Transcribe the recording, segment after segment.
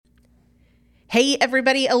Hey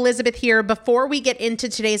everybody, Elizabeth here. Before we get into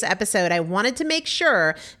today's episode, I wanted to make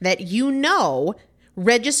sure that you know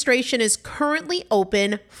registration is currently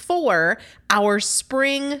open for our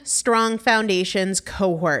Spring Strong Foundations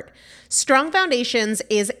cohort. Strong Foundations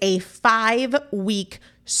is a 5-week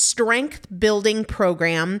strength building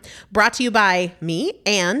program brought to you by me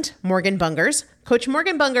and Morgan Bungers. Coach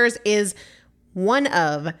Morgan Bungers is one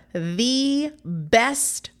of the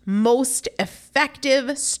best, most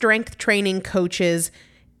effective strength training coaches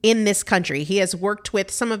in this country. He has worked with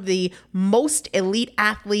some of the most elite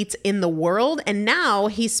athletes in the world, and now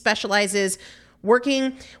he specializes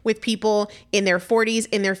working with people in their 40s,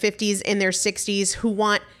 in their 50s, in their 60s who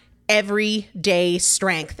want everyday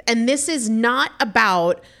strength. And this is not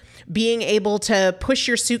about being able to push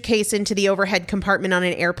your suitcase into the overhead compartment on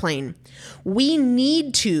an airplane. We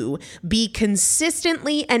need to be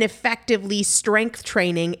consistently and effectively strength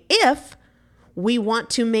training if we want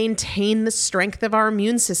to maintain the strength of our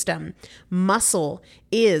immune system. Muscle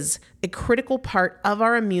is a critical part of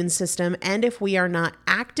our immune system, and if we are not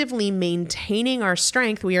actively maintaining our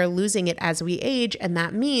strength, we are losing it as we age, and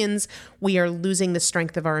that means we are losing the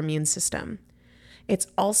strength of our immune system. It's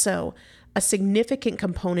also a significant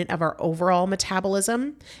component of our overall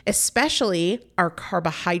metabolism, especially our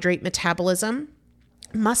carbohydrate metabolism.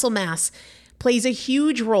 Muscle mass plays a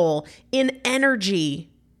huge role in energy,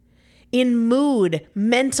 in mood,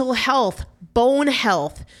 mental health, bone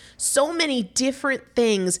health, so many different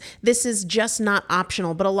things. This is just not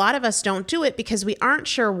optional, but a lot of us don't do it because we aren't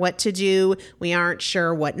sure what to do. We aren't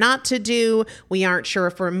sure what not to do. We aren't sure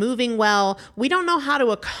if we're moving well. We don't know how to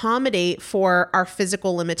accommodate for our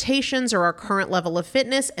physical limitations or our current level of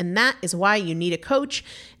fitness, and that is why you need a coach,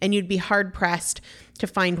 and you'd be hard-pressed to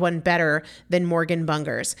find one better than Morgan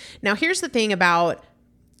Bungers. Now, here's the thing about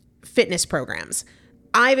fitness programs.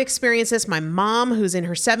 I've experienced this. My mom, who's in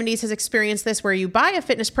her 70s, has experienced this, where you buy a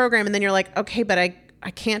fitness program and then you're like, okay, but I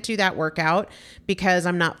can't do that workout because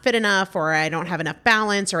I'm not fit enough, or I don't have enough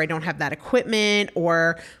balance, or I don't have that equipment,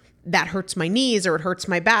 or that hurts my knees, or it hurts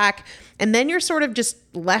my back. And then you're sort of just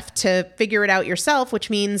left to figure it out yourself, which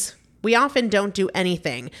means we often don't do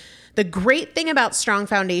anything. The great thing about Strong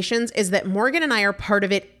Foundations is that Morgan and I are part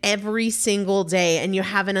of it every single day, and you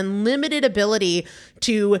have an unlimited ability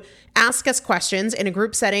to ask us questions in a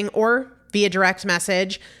group setting or via direct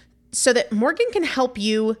message so that Morgan can help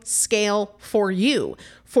you scale for you,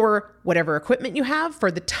 for whatever equipment you have, for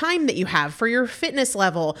the time that you have, for your fitness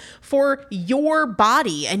level, for your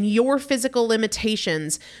body and your physical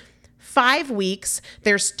limitations. 5 weeks,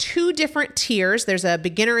 there's 2 different tiers. There's a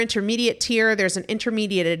beginner intermediate tier. There's an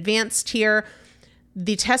intermediate advanced tier.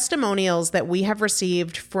 The testimonials that we have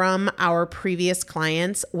received from our previous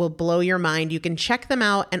clients will blow your mind. You can check them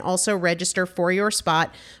out and also register for your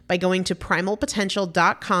spot by going to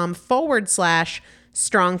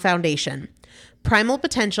primalpotential.com/strong foundation.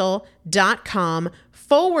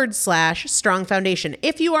 primalpotential.com/strong foundation.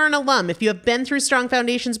 If you are an alum, if you have been through Strong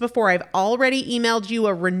Foundations before, I've already emailed you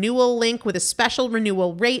a renewal link with a special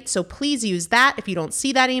renewal rate, so please use that. If you don't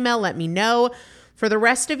see that email, let me know. For the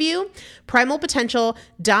rest of you,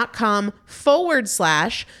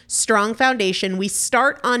 primalpotential.com/strong foundation. We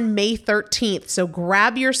start on May 13th, so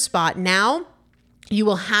grab your spot now. You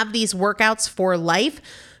will have these workouts for life.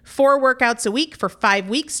 4 workouts a week for 5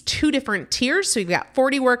 weeks, 2 different tiers. So you've got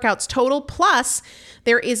 40 workouts total. Plus,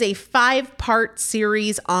 there is a 5-part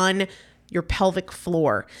series on your pelvic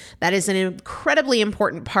floor. That is an incredibly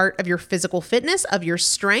important part of your physical fitness, of your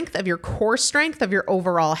strength, of your core strength, of your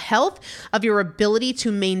overall health, of your ability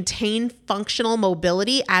to maintain functional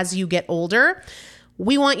mobility as you get older.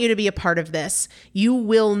 We want you to be a part of this. You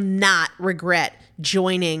will not regret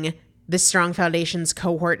joining the Strong Foundations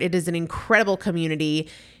cohort. It is an incredible community.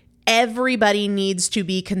 Everybody needs to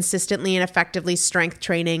be consistently and effectively strength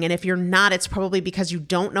training. And if you're not, it's probably because you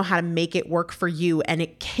don't know how to make it work for you. And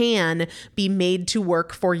it can be made to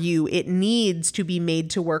work for you. It needs to be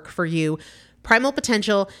made to work for you.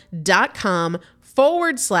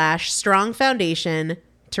 primalpotential.com/strong foundation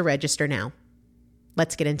to register now.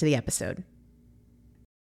 Let's get into the episode.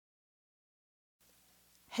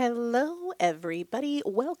 Hello, everybody.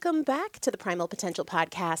 Welcome back to the Primal Potential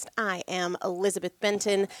Podcast. I am Elizabeth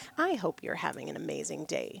Benton. I hope you're having an amazing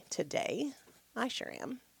day today. I sure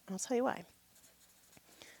am. I'll tell you why.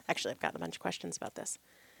 Actually, I've gotten a bunch of questions about this.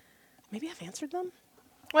 Maybe I've answered them?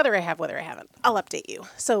 Whether I have, whether I haven't, I'll update you.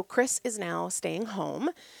 So Chris is now staying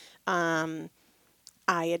home. I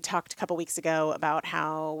had talked a couple weeks ago about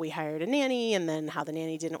how we hired a nanny and then how the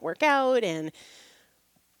nanny didn't work out, and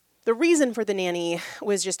the reason for the nanny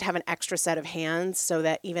was just to have an extra set of hands so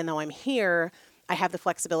that even though I'm here, I have the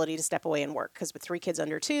flexibility to step away and work. Because with 3 kids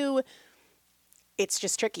under 2, it's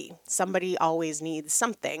just tricky. Somebody always needs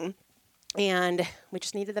something, and we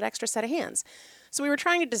just needed that extra set of hands. So we were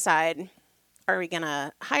trying to decide, are we going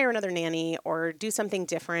to hire another nanny or do something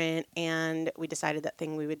different? And we decided that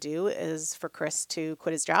thing we would do is for Chris to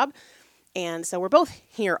quit his job. And so we're both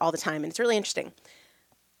here all the time, and it's really interesting.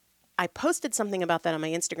 I posted something about that on my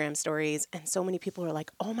Instagram stories, and so many people were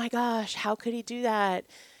like, oh my gosh, how could he do that?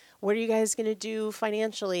 What are you guys going to do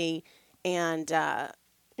financially? And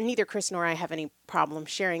neither Chris nor I have any problem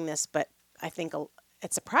sharing this, but I think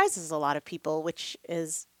it surprises a lot of people, which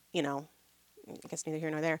is, I guess neither here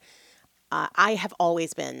nor there. I have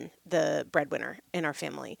always been the breadwinner in our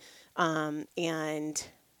family. And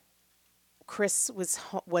Chris was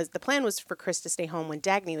the plan was for Chris to stay home when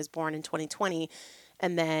Dagny was born in 2020.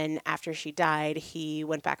 And then after she died, he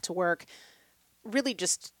went back to work, really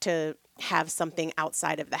just to have something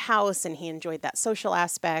outside of the house, and he enjoyed that social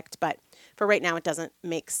aspect. But for right now, it doesn't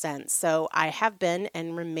make sense. So I have been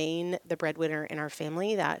and remain the breadwinner in our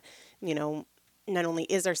family. That, not only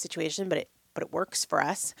is our situation, but it works for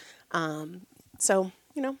us. So,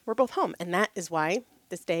 we're both home. And that is why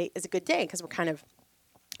this day is a good day, because we're kind of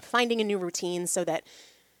finding a new routine so that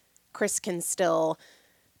Chris can still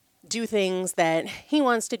do things that he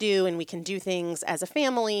wants to do, and we can do things as a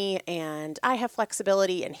family, and I have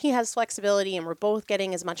flexibility and he has flexibility, and we're both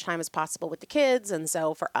getting as much time as possible with the kids. And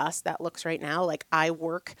so for us, that looks right now like I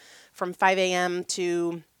work from 5 a.m.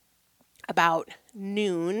 to about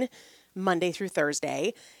noon, Monday through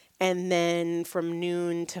Thursday. And then from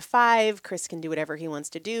noon to 5, Chris can do whatever he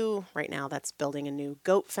wants to do. Right now, that's building a new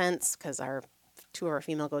goat fence because two of our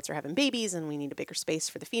female goats are having babies and we need a bigger space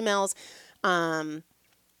for the females.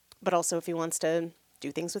 But also if he wants to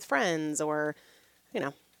do things with friends or,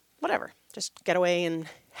 whatever, just get away and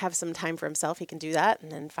have some time for himself, he can do that.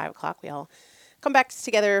 And then 5 o'clock, we all come back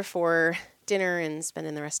together for dinner and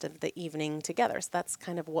spending the rest of the evening together. So that's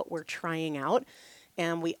kind of what we're trying out.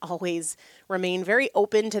 And we always remain very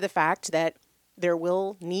open to the fact that there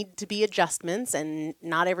will need to be adjustments and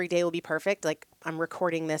not every day will be perfect. Like I'm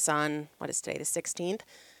recording this on, what is today, the 16th?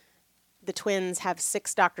 The twins have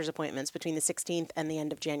 6 doctor's appointments between the 16th and the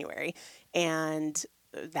end of January. And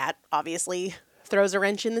that obviously throws a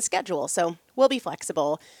wrench in the schedule. So we'll be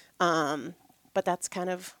flexible. But that's kind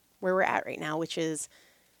of where we're at right now, which is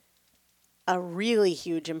a really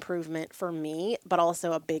huge improvement for me, but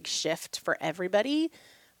also a big shift for everybody.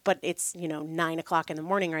 But it's, 9 o'clock in the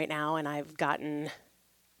morning right now, and I've gotten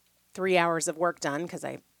 3 hours of work done because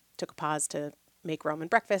I took a pause to make Roman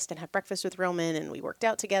breakfast and have breakfast with Roman, and we worked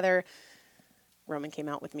out together. Roman came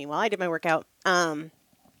out with me while I did my workout. And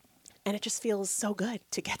it just feels so good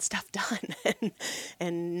to get stuff done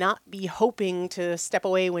and not be hoping to step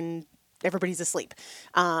away when everybody's asleep.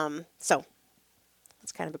 So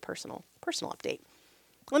that's kind of a personal update.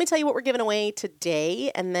 Let me tell you what we're giving away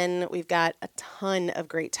today, and then we've got a ton of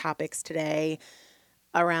great topics today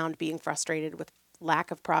around being frustrated with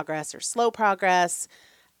lack of progress or slow progress,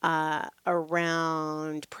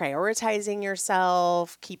 around prioritizing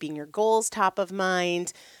yourself, keeping your goals top of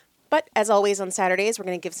mind. But as always on Saturdays, we're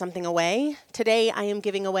going to give something away. Today, I am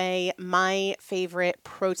giving away my favorite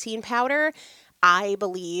protein powder. I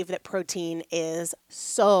believe that protein is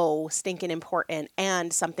so stinking important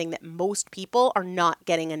and something that most people are not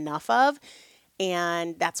getting enough of.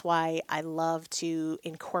 And that's why I love to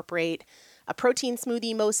incorporate a protein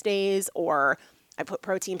smoothie most days, or I put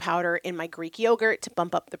protein powder in my Greek yogurt to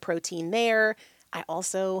bump up the protein there. I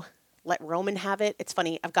also let Roman have it. It's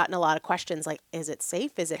funny, I've gotten a lot of questions like, is it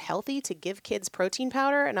safe? Is it healthy to give kids protein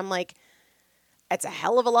powder? And I'm like, it's a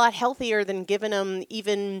hell of a lot healthier than giving them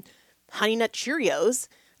even Honey Nut Cheerios.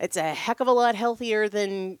 It's a heck of a lot healthier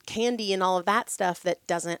than candy and all of that stuff that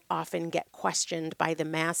doesn't often get questioned by the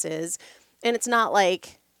masses. And it's not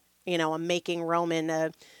like, I'm making Roman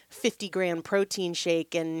a 50-gram protein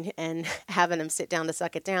shake and having him sit down to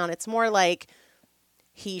suck it down. It's more like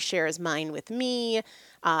he shares mine with me,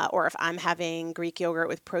 or if I'm having Greek yogurt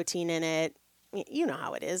with protein in it, you know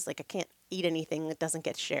how it is. Like I can't eat anything that doesn't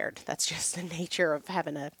get shared. That's just the nature of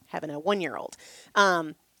having a 1-year-old.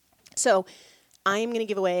 So I'm going to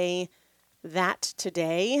give away that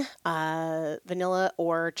today, vanilla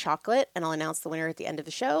or chocolate, and I'll announce the winner at the end of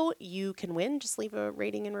the show. You can win. Just leave a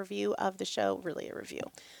rating and review of the show, really a review.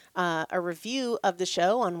 A review of the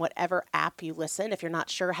show on whatever app you listen. If you're not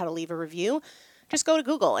sure how to leave a review, just go to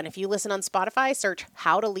Google. And if you listen on Spotify, search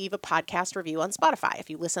how to leave a podcast review on Spotify. If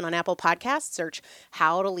you listen on Apple Podcasts, search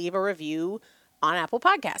how to leave a review on Apple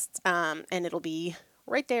Podcasts. And it'll be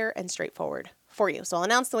right there and straightforward for you. So I'll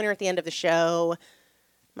announce the winner at the end of the show.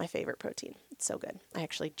 My favorite protein. It's so good. I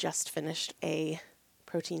actually just finished a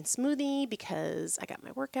protein smoothie because I got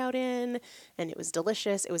my workout in and it was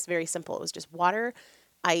delicious. It was very simple. It was just water,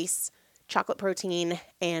 ice, chocolate protein,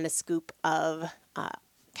 and a scoop of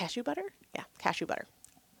cashew butter. Yeah, cashew butter.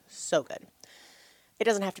 So good. It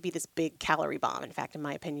doesn't have to be this big calorie bomb. In fact, in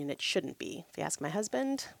my opinion, it shouldn't be. If you ask my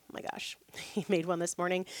husband, oh my gosh, he made one this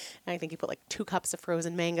morning, and I think he put like 2 cups of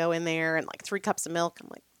frozen mango in there and like 3 cups of milk. I'm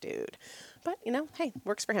like, dude. But, hey,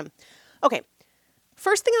 works for him. Okay,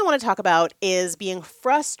 first thing I want to talk about is being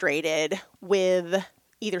frustrated with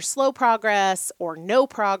either slow progress or no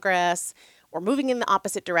progress or moving in the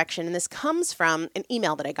opposite direction. And this comes from an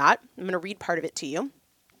email that I got. I'm going to read part of it to you.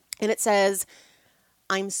 And it says,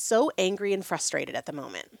 I'm so angry and frustrated at the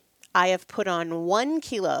moment. I have put on 1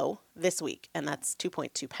 kilo this week, and that's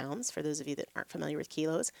 2.2 pounds for those of you that aren't familiar with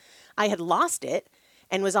kilos. I had lost it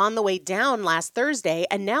and was on the way down last Thursday,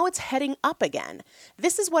 and now it's heading up again.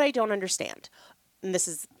 This is what I don't understand. And this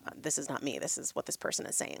is not me. This is what this person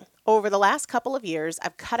is saying. Over the last couple of years,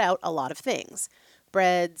 I've cut out a lot of things.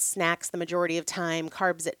 Bread, snacks the majority of time,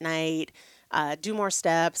 carbs at night, do more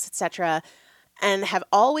steps, etc., and have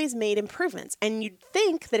always made improvements. And you'd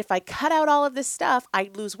think that if I cut out all of this stuff,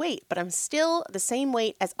 I'd lose weight, but I'm still the same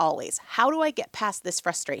weight as always. How do I get past this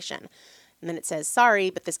frustration? And then it says, sorry,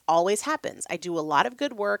 but this always happens. I do a lot of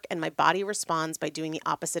good work and my body responds by doing the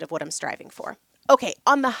opposite of what I'm striving for. Okay,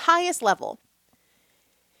 on the highest level,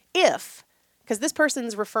 because this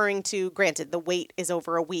person's referring to, granted, the weight is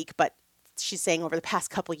over a week, but she's saying over the past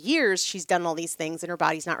couple of years, she's done all these things and her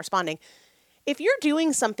body's not responding. If you're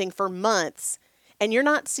doing something for months and you're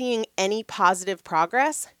not seeing any positive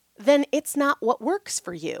progress, then it's not what works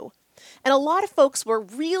for you. And a lot of folks were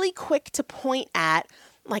really quick to point at,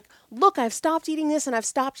 like, look, I've stopped eating this and I've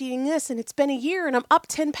stopped eating this and it's been a year and I'm up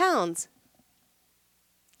 10 pounds.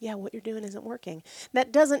 Yeah, what you're doing isn't working.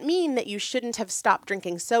 That doesn't mean that you shouldn't have stopped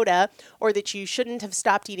drinking soda or that you shouldn't have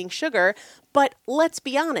stopped eating sugar, but let's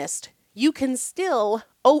be honest, you can still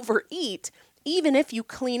overeat even if you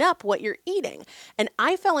clean up what you're eating. And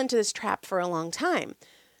I fell into this trap for a long time.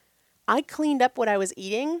 I cleaned up what I was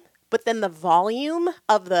eating, but then the volume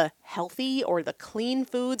of the healthy or the clean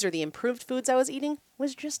foods or the improved foods I was eating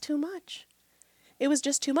was just too much. It was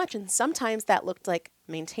just too much. And sometimes that looked like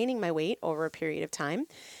maintaining my weight over a period of time.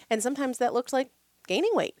 And sometimes that looked like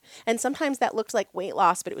gaining weight. And sometimes that looked like weight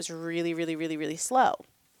loss, but it was really, really, really, really slow.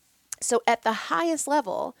 So at the highest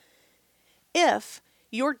level, if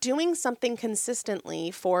you're doing something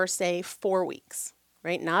consistently for, say, 4 weeks,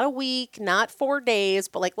 right? Not a week, not 4 days,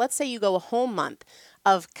 but like, let's say you go a whole month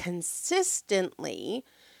of consistently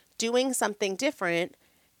doing something different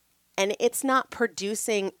and it's not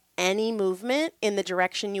producing any movement in the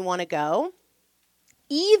direction you want to go,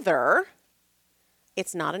 either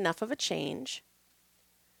it's not enough of a change,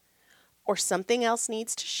 or something else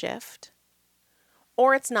needs to shift,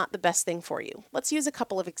 or it's not the best thing for you. Let's use a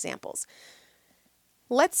couple of examples.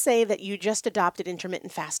 Let's say that you just adopted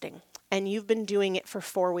intermittent fasting and you've been doing it for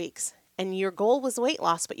 4 weeks and your goal was weight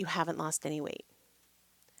loss, but you haven't lost any weight.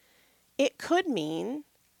 It could mean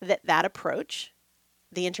that that approach,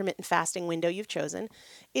 the intermittent fasting window you've chosen,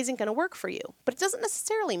 isn't going to work for you. But it doesn't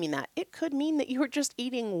necessarily mean that. It could mean that you are just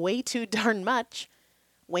eating way too darn much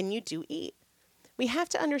when you do eat. We have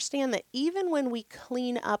to understand that even when we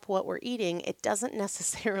clean up what we're eating, it doesn't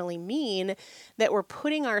necessarily mean that we're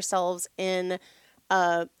putting ourselves in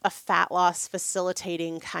a fat loss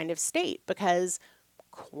facilitating kind of state, because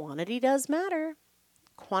quantity does matter.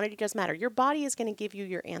 Quantity does matter. Your body is going to give you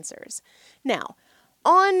your answers. Now,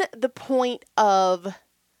 on the point of,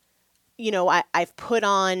 I've put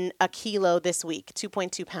on a kilo this week,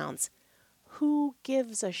 2.2 pounds. Who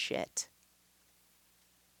gives a shit?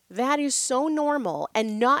 That is so normal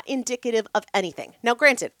and not indicative of anything. Now,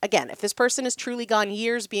 granted, again, if this person has truly gone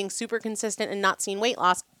years being super consistent and not seen weight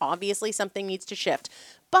loss, obviously something needs to shift.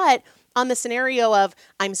 But on the scenario of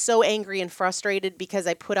I'm so angry and frustrated because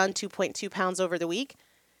I put on 2.2 pounds over the week,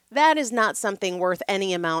 that is not something worth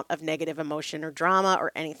any amount of negative emotion or drama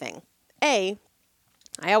or anything. I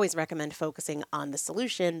always recommend focusing on the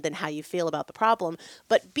solution than how you feel about the problem.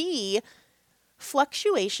 But B,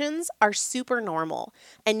 fluctuations are super normal,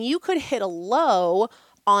 and you could hit a low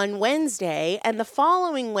on Wednesday and the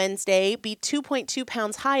following Wednesday be 2.2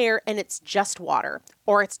 pounds higher and it's just water,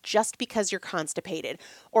 or it's just because you're constipated,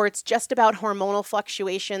 or it's just about hormonal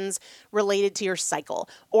fluctuations related to your cycle,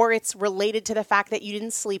 or it's related to the fact that you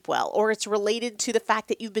didn't sleep well, or it's related to the fact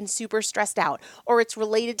that you've been super stressed out, or it's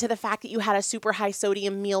related to the fact that you had a super high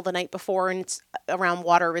sodium meal the night before and it's around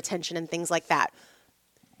water retention and things like that.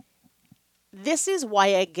 This is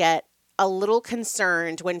why I get a little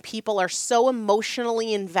concerned when people are so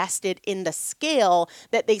emotionally invested in the scale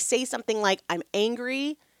that they say something like, I'm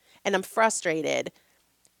angry and I'm frustrated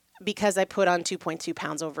because I put on 2.2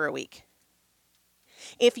 pounds over a week.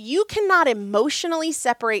 If you cannot emotionally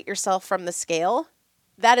separate yourself from the scale,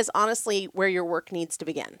 that is honestly where your work needs to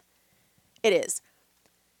begin. It is.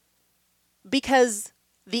 Because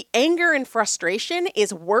the anger and frustration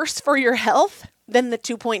is worse for your health than the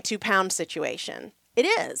 2.2 pound situation. It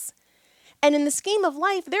is. And in the scheme of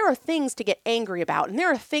life, there are things to get angry about and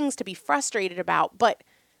there are things to be frustrated about, but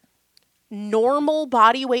normal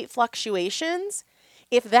body weight fluctuations,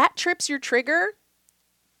 if that trips your trigger,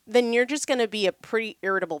 then you're just going to be a pretty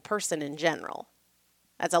irritable person in general.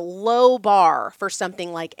 That's a low bar for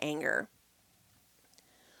something like anger.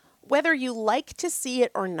 Whether you like to see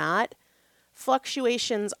it or not,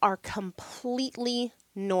 fluctuations are completely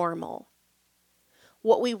normal.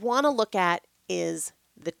 What we want to look at is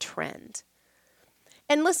the trend.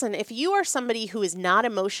 And listen, if you are somebody who is not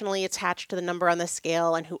emotionally attached to the number on the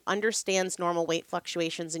scale and who understands normal weight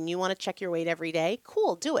fluctuations and you want to check your weight every day,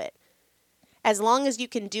 cool, do it. As long as you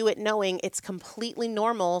can do it knowing it's completely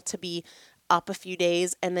normal to be up a few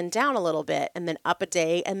days and then down a little bit and then up a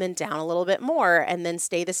day and then down a little bit more and then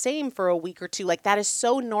stay the same for a week or two. Like that is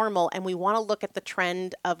so normal. And we want to look at the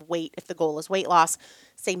trend of weight if the goal is weight loss,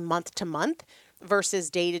 say month to month versus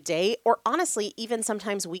day to day, or honestly, even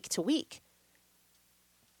sometimes week to week.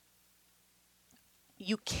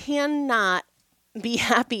 You cannot be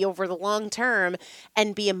happy over the long term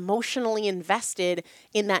and be emotionally invested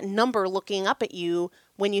in that number looking up at you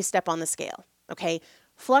when you step on the scale, okay?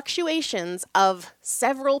 Fluctuations of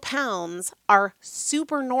several pounds are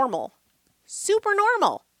super normal. Super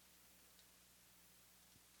normal.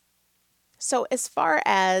 So as far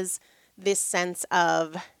as this sense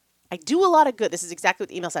of, I do a lot of good, this is exactly what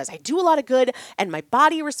the email says, I do a lot of good and my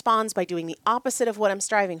body responds by doing the opposite of what I'm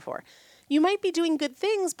striving for. You might be doing good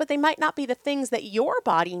things, but they might not be the things that your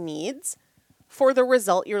body needs for the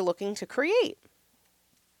result you're looking to create.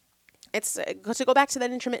 It's to go back to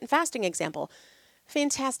that intermittent fasting example.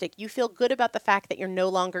 Fantastic. You feel good about the fact that you're no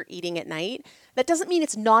longer eating at night. That doesn't mean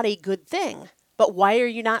it's not a good thing. But why are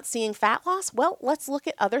you not seeing fat loss? Well, let's look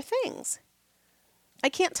at other things. I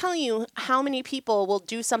can't tell you how many people will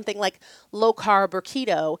do something like low carb or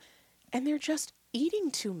keto, and they're just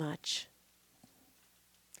eating too much.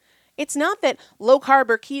 It's not that low carb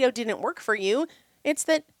or keto didn't work for you. It's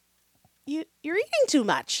that you're eating too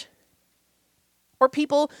much. Or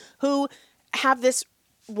people who have this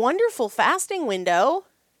wonderful fasting window,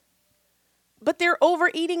 but they're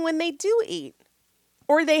overeating when they do eat.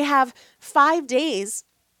 Or they have 5 days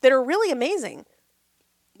that are really amazing,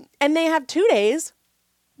 and they have 2 days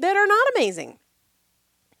that are not amazing.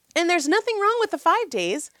 And there's nothing wrong with the 5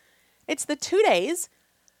 days. It's the 2 days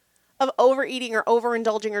of overeating or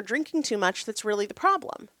overindulging or drinking too much that's really the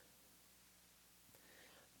problem.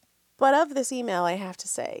 But of this email, I have to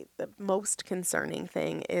say, the most concerning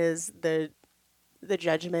thing is the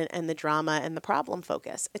judgment and the drama and the problem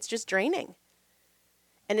focus. It's just draining.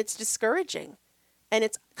 And it's discouraging. And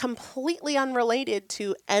it's completely unrelated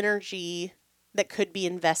to energy that could be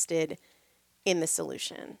invested in the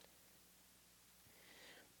solution.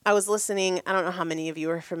 I was listening, I don't know how many of you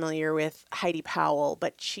are familiar with Heidi Powell,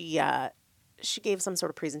 but she gave some sort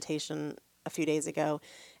of presentation a few days ago.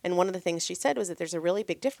 And one of the things she said was that there's a really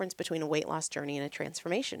big difference between a weight loss journey and a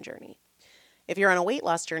transformation journey. If you're on a weight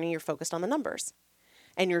loss journey, you're focused on the numbers.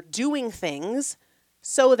 And you're doing things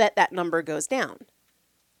so that that number goes down.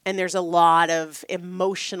 And there's a lot of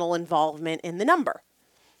emotional involvement in the number.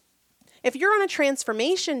 If you're on a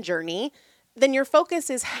transformation journey, then your focus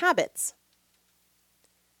is habits.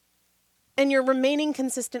 And you're remaining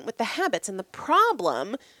consistent with the habits. And the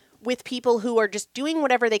problem with people who are just doing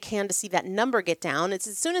whatever they can to see that number get down, it's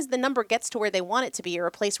as soon as the number gets to where they want it to be or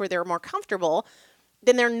a place where they're more comfortable,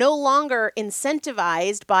 then they're no longer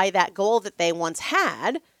incentivized by that goal that they once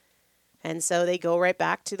had. And so they go right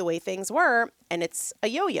back to the way things were, and it's a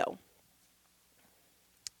yo-yo.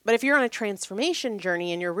 But if you're on a transformation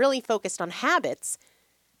journey and you're really focused on habits,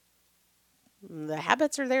 the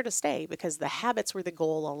habits are there to stay because the habits were the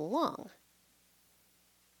goal all along.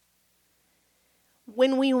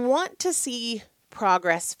 When we want to see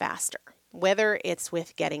progress faster, whether it's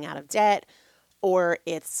with getting out of debt, or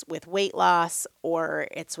it's with weight loss, or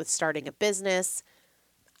it's with starting a business,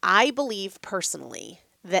 I believe personally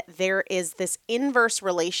that there is this inverse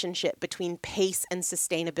relationship between pace and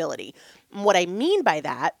sustainability. And what I mean by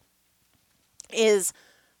that is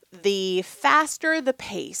the faster the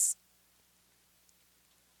pace,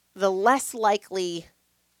 the less likely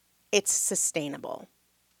it's sustainable.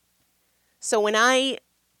 So when I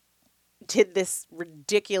did this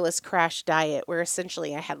ridiculous crash diet where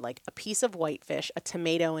essentially I had like a piece of whitefish, a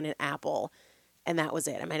tomato, and an apple, and that was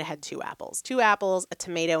it. I might have had 2 apples. 2 apples, a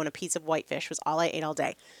tomato, and a piece of whitefish was all I ate all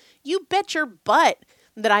day. You bet your butt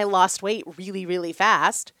that I lost weight really, really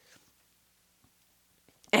fast.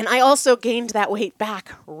 And I also gained that weight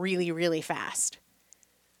back really, really fast.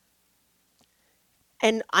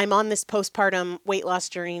 And I'm on this postpartum weight loss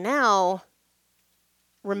journey now,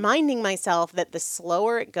 reminding myself that the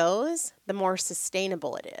slower it goes, the more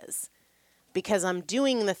sustainable it is. Because I'm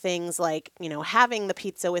doing the things like, having the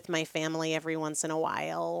pizza with my family every once in a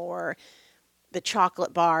while, or the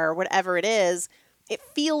chocolate bar, or whatever it is. It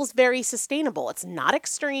feels very sustainable. It's not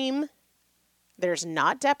extreme. There's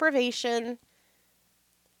not deprivation.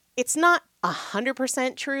 It's not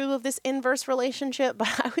 100% true of this inverse relationship, but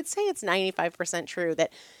I would say it's 95% true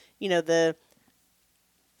that, the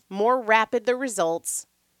more rapid the results,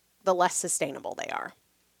 the less sustainable they are.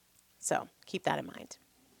 So keep that in mind.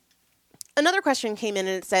 Another question came in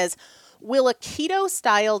and it says, will a keto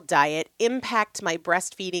style diet impact my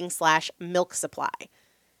breastfeeding / milk supply?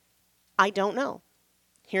 I don't know.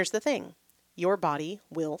 Here's the thing. Your body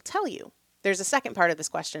will tell you. There's a second part of this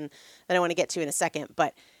question that I want to get to in a second,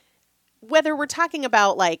 but whether we're talking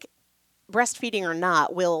about like breastfeeding or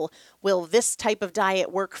not, will this type of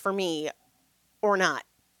diet work for me or not?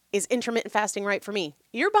 Is intermittent fasting right for me?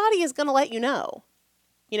 Your body is going to let you know.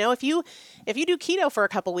 If you do keto for a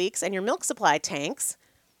couple weeks and your milk supply tanks,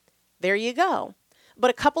 there you go.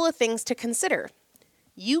 But a couple of things to consider.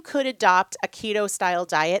 You could adopt a keto style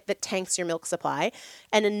diet that tanks your milk supply,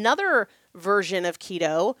 and another version of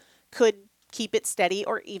keto could keep it steady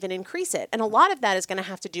or even increase it. And a lot of that is going to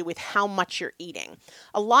have to do with how much you're eating.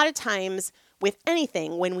 A lot of times with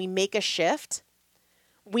anything, when we make a shift,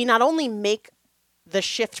 we not only make the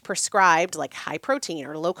shift prescribed, like high protein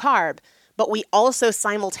or low carb, but we also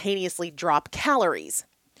simultaneously drop calories.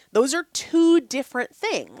 Those are 2 different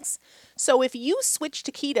things. So if you switch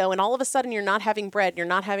to keto and all of a sudden you're not having bread, you're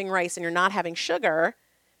not having rice, and you're not having sugar,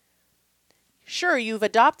 sure, you've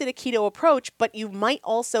adopted a keto approach, but you might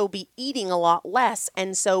also be eating a lot less.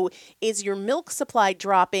 And so is your milk supply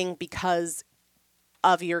dropping because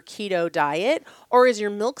of your keto diet, or is your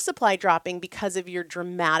milk supply dropping because of your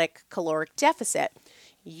dramatic caloric deficit?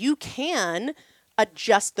 You can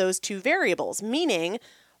adjust those 2 variables, meaning,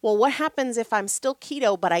 well, what happens if I'm still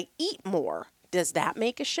keto, but I eat more? Does that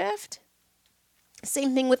make a shift?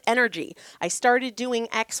 Same thing with energy. I started doing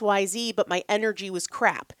XYZ, but my energy was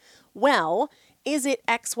crap. Well, is it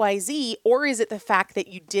XYZ, or is it the fact that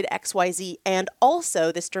you did XYZ and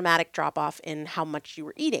also this dramatic drop off in how much you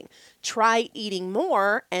were eating? Try eating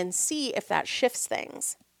more and see if that shifts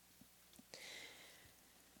things.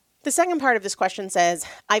 The second part of this question says,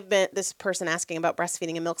 this person asking about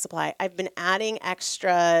breastfeeding and milk supply, I've been adding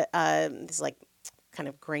extra, these like kind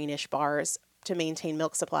of grainish bars to maintain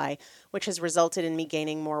milk supply, which has resulted in me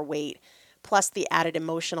gaining more weight, plus the added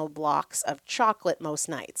emotional blocks of chocolate most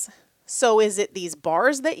nights. So is it these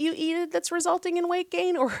bars that you eat that's resulting in weight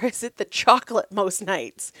gain, or is it the chocolate most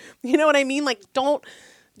nights? You know what I mean? Like, don't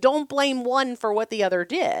blame one for what the other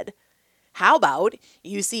did. How about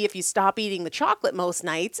you see if you stop eating the chocolate most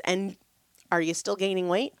nights, and are you still gaining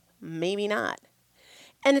weight? Maybe not.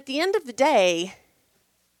 And at the end of the day,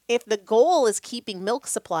 if the goal is keeping milk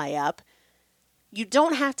supply up, you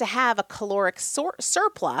don't have to have a caloric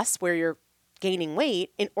surplus where you're gaining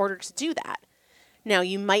weight in order to do that. Now,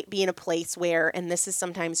 you might be in a place where, and this is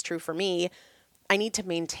sometimes true for me, I need to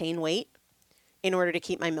maintain weight in order to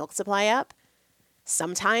keep my milk supply up.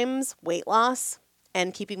 Sometimes weight loss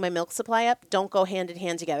and keeping my milk supply up don't go hand in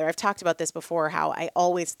hand together. I've talked about this before, how I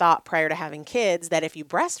always thought prior to having kids that if you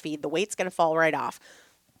breastfeed, the weight's going to fall right off.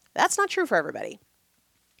 That's not true for everybody.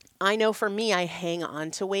 I know for me, I hang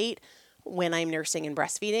on to weight when I'm nursing and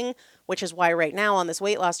breastfeeding, which is why right now on this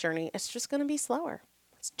weight loss journey, it's just going to be slower.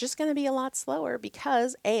 It's just going to be a lot slower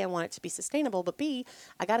because A, I want it to be sustainable, but B,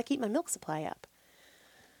 I got to keep my milk supply up.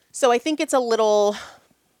 So I think it's a little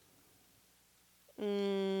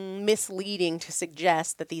misleading to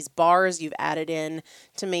suggest that these bars you've added in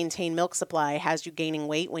to maintain milk supply has you gaining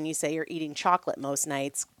weight when you say you're eating chocolate most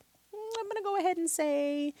nights. I'm going to go ahead and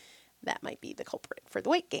say that might be the culprit for the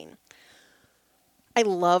weight gain. I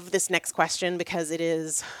love this next question because it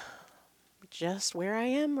is just where I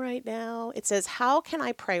am right now. It says, how can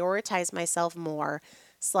I prioritize myself more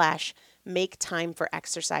 / make time for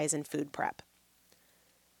exercise and food prep?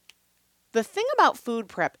 The thing about food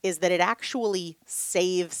prep is that it actually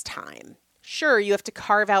saves time. Sure, you have to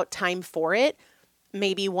carve out time for it,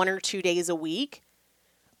 maybe 1 or 2 days a week,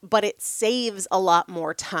 but it saves a lot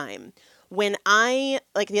more time.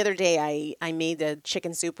 Like the other day, I made a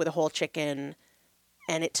chicken soup with a whole chicken,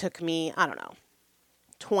 and it took me, I don't know,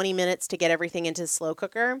 20 minutes to get everything into the slow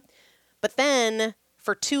cooker. But then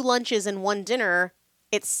for 2 lunches and 1 dinner,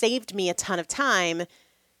 it saved me a ton of time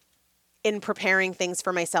in preparing things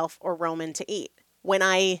for myself or Roman to eat. When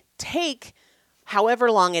I take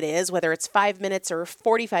however long it is, whether it's 5 minutes or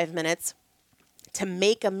 45 minutes, to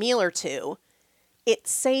make a meal or two, it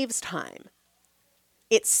saves time.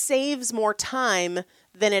 It saves more time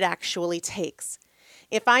than it actually takes.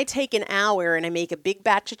 If I take an hour and I make a big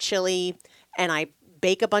batch of chili and I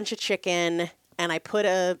bake a bunch of chicken and I put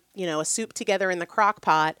a soup together in the crock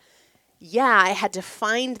pot, yeah, I had to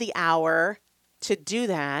find the hour to do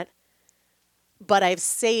that, but I've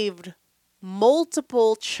saved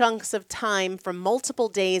multiple chunks of time from multiple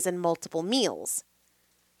days and multiple meals.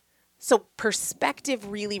 So perspective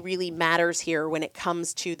really, really matters here when it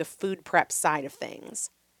comes to the food prep side of things.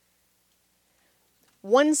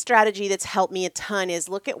 One strategy that's helped me a ton is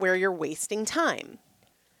look at where you're wasting time.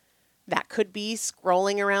 That could be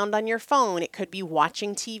scrolling around on your phone. It could be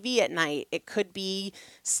watching TV at night. It could be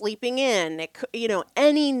sleeping in. It could,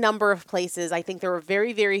 any number of places. I think there are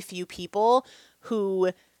very, very few people who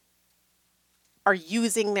are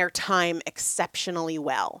using their time exceptionally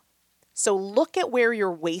well. So look at where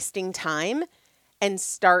you're wasting time and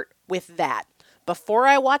start with that. Before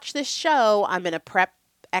I watch this show, I'm going to prep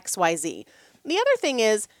XYZ. The other thing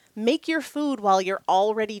is make your food while you're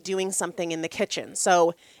already doing something in the kitchen.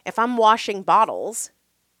 So if I'm washing bottles,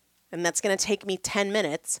 and that's going to take me 10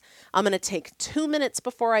 minutes, I'm going to take 2 minutes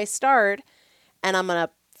before I start, and I'm going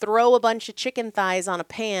to throw a bunch of chicken thighs on a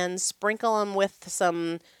pan, sprinkle them with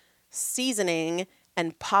some seasoning,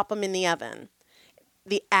 and pop them in the oven.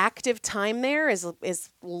 The active time there is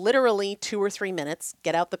literally 2 or 3 minutes.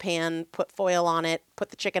 Get out the pan, put foil on it, put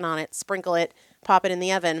the chicken on it, sprinkle it, pop it in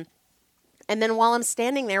the oven. And then while I'm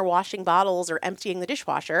standing there washing bottles or emptying the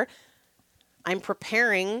dishwasher, I'm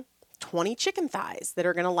preparing 20 chicken thighs that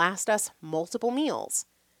are going to last us multiple meals.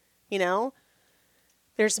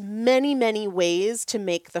 There's many, many ways to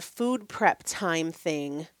make the food prep time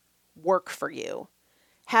thing work for you.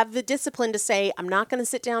 Have the discipline to say, I'm not going to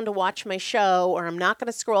sit down to watch my show, or I'm not going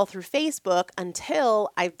to scroll through Facebook until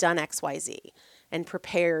I've done XYZ and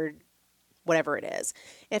prepared whatever it is.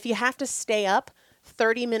 If you have to stay up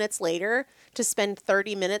 30 minutes later to spend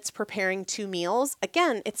 30 minutes preparing 2 meals,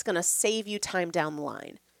 again, it's going to save you time down the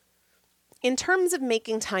line. In terms of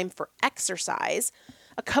making time for exercise,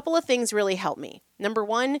 a couple of things really help me. Number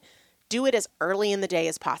 1, do it as early in the day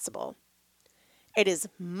as possible. It is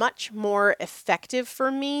much more effective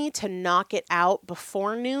for me to knock it out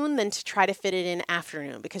before noon than to try to fit it in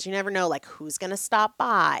afternoon, because you never know who's going to stop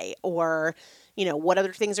by or, what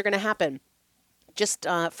other things are going to happen. Just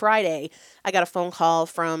Friday, I got a phone call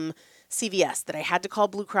from CVS that I had to call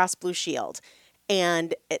Blue Cross Blue Shield.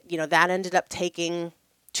 And, that ended up taking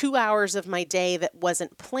 2 hours of my day that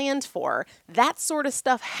wasn't planned for. That sort of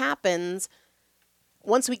stuff happens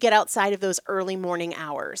once we get outside of those early morning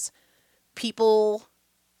hours. People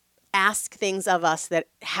ask things of us that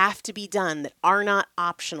have to be done, that are not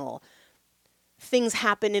optional. Things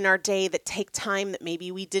happen in our day that take time that maybe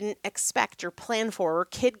we didn't expect or plan for, or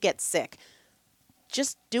kid gets sick.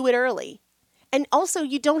 Just do it early. And also,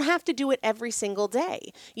 you don't have to do it every single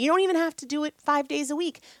day. You don't even have to do it 5 days a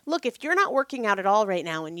week. Look, if you're not working out at all right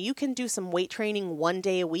now and you can do some weight training 1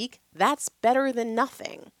 day a week, that's better than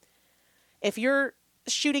nothing. If you're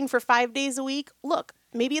shooting for 5 days a week, look,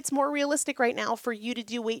 maybe it's more realistic right now for you to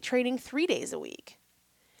do weight training 3 days a week.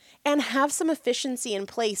 And have some efficiency in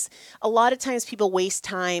place. A lot of times people waste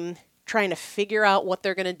time trying to figure out what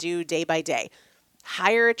they're going to do day by day.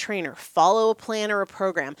 Hire a trainer, follow a plan or a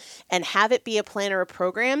program, and have it be a plan or a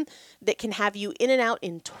program that can have you in and out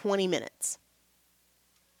in 20 minutes.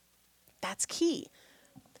 That's key.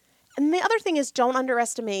 And the other thing is, don't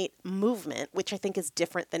underestimate movement, which I think is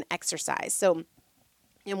different than exercise. So,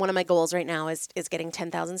 one of my goals right now is getting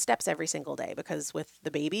 10,000 steps every single day, because with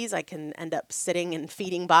the babies, I can end up sitting and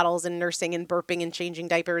feeding bottles and nursing and burping and changing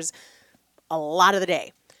diapers a lot of the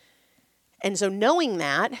day. And so knowing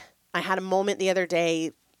that, I had a moment the other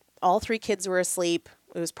day, all 3 kids were asleep.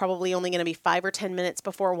 It was probably only going to be 5 or 10 minutes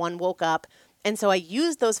before one woke up. And so I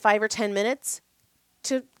used those 5 or 10 minutes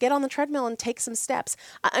to get on the treadmill and take some steps.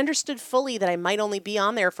 I understood fully that I might only be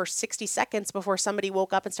on there for 60 seconds before somebody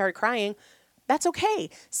woke up and started crying. That's okay.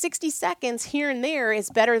 60 seconds here and there is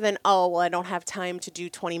better than, I don't have time to do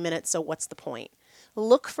 20 minutes, so what's the point?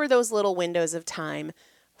 Look for those little windows of time.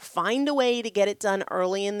 Find a way to get it done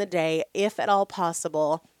early in the day, if at all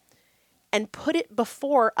possible. and put it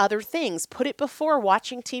before other things. Put it before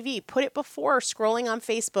watching TV, put it before scrolling on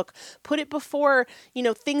Facebook, put it before,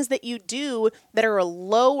 things that you do that are a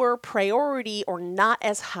lower priority or not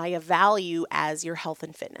as high a value as your health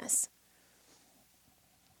and fitness.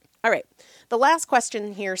 All right. The last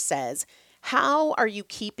question here says, how are you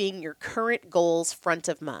keeping your current goals front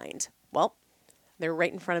of mind? Well, they're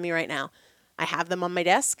right in front of me right now. I have them on my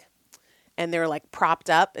desk and they're like propped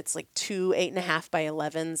up. It's like 2 8.5 by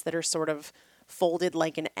 11s that are sort of folded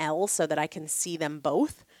like an L so that I can see them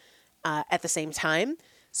both at the same time.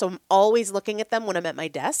 So I'm always looking at them when I'm at my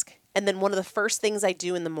desk. And then one of the first things I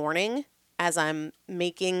do in the morning as I'm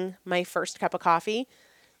making my first cup of coffee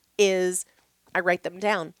is I write them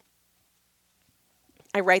down.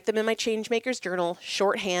 I write them in my Changemakers journal,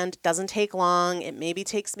 shorthand, doesn't take long. It maybe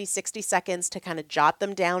takes me 60 seconds to kind of jot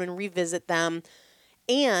them down and revisit them.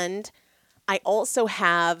 And I also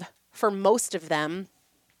have, for most of them,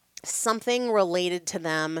 something related to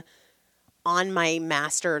them on my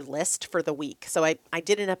master list for the week. So I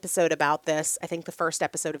did an episode about this. I think the first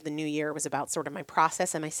episode of the new year was about sort of my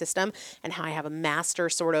process and my system and how I have a master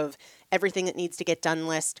sort of everything that needs to get done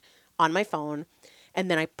list on my phone. And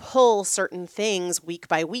then I pull certain things week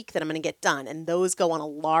by week that I'm going to get done. And those go on a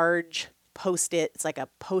large Post-it. It's like a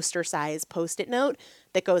poster size Post-it note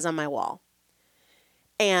that goes on my wall.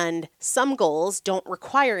 And some goals don't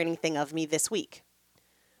require anything of me this week,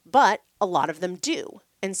 but a lot of them do.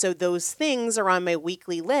 And so those things are on my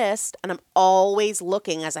weekly list, and I'm always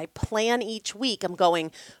looking as I plan each week. I'm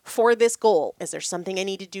going, for this goal, is there something I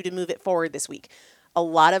need to do to move it forward this week? A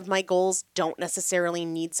lot of my goals don't necessarily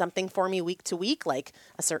need something for me week to week, like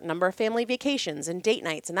a certain number of family vacations and date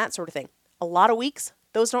nights and that sort of thing. A lot of weeks,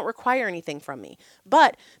 those don't require anything from me.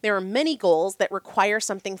 But there are many goals that require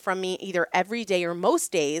something from me either every day or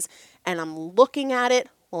most days, and I'm looking at it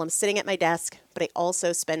while I'm sitting at my desk, but I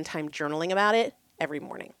also spend time journaling about it every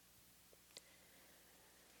morning.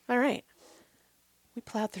 All right. We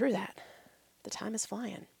plowed through that. The time is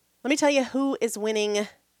flying. Let me tell you who is winning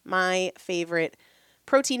my favorite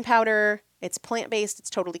protein powder. It's plant-based. It's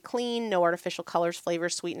totally clean. No artificial colors,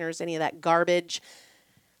 flavors, sweeteners, any of that garbage.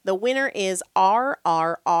 The winner is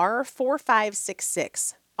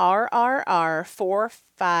RRR4566.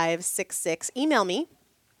 RRR4566. Email me,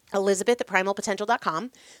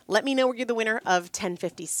 Elizabeth@primalpotential.com. Let me know you're the winner of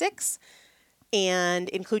 1056 and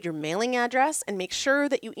include your mailing address and make sure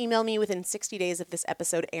that you email me within 60 days of this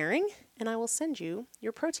episode airing and I will send you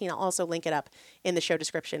your protein. I'll also link it up in the show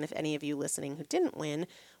description if any of you listening who didn't win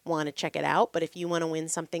want to check it out. But if you want to win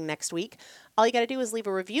something next week, all you got to do is leave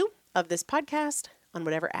a review of this podcast on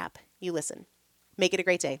whatever app you listen. Make it a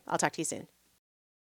great day. I'll talk to you soon.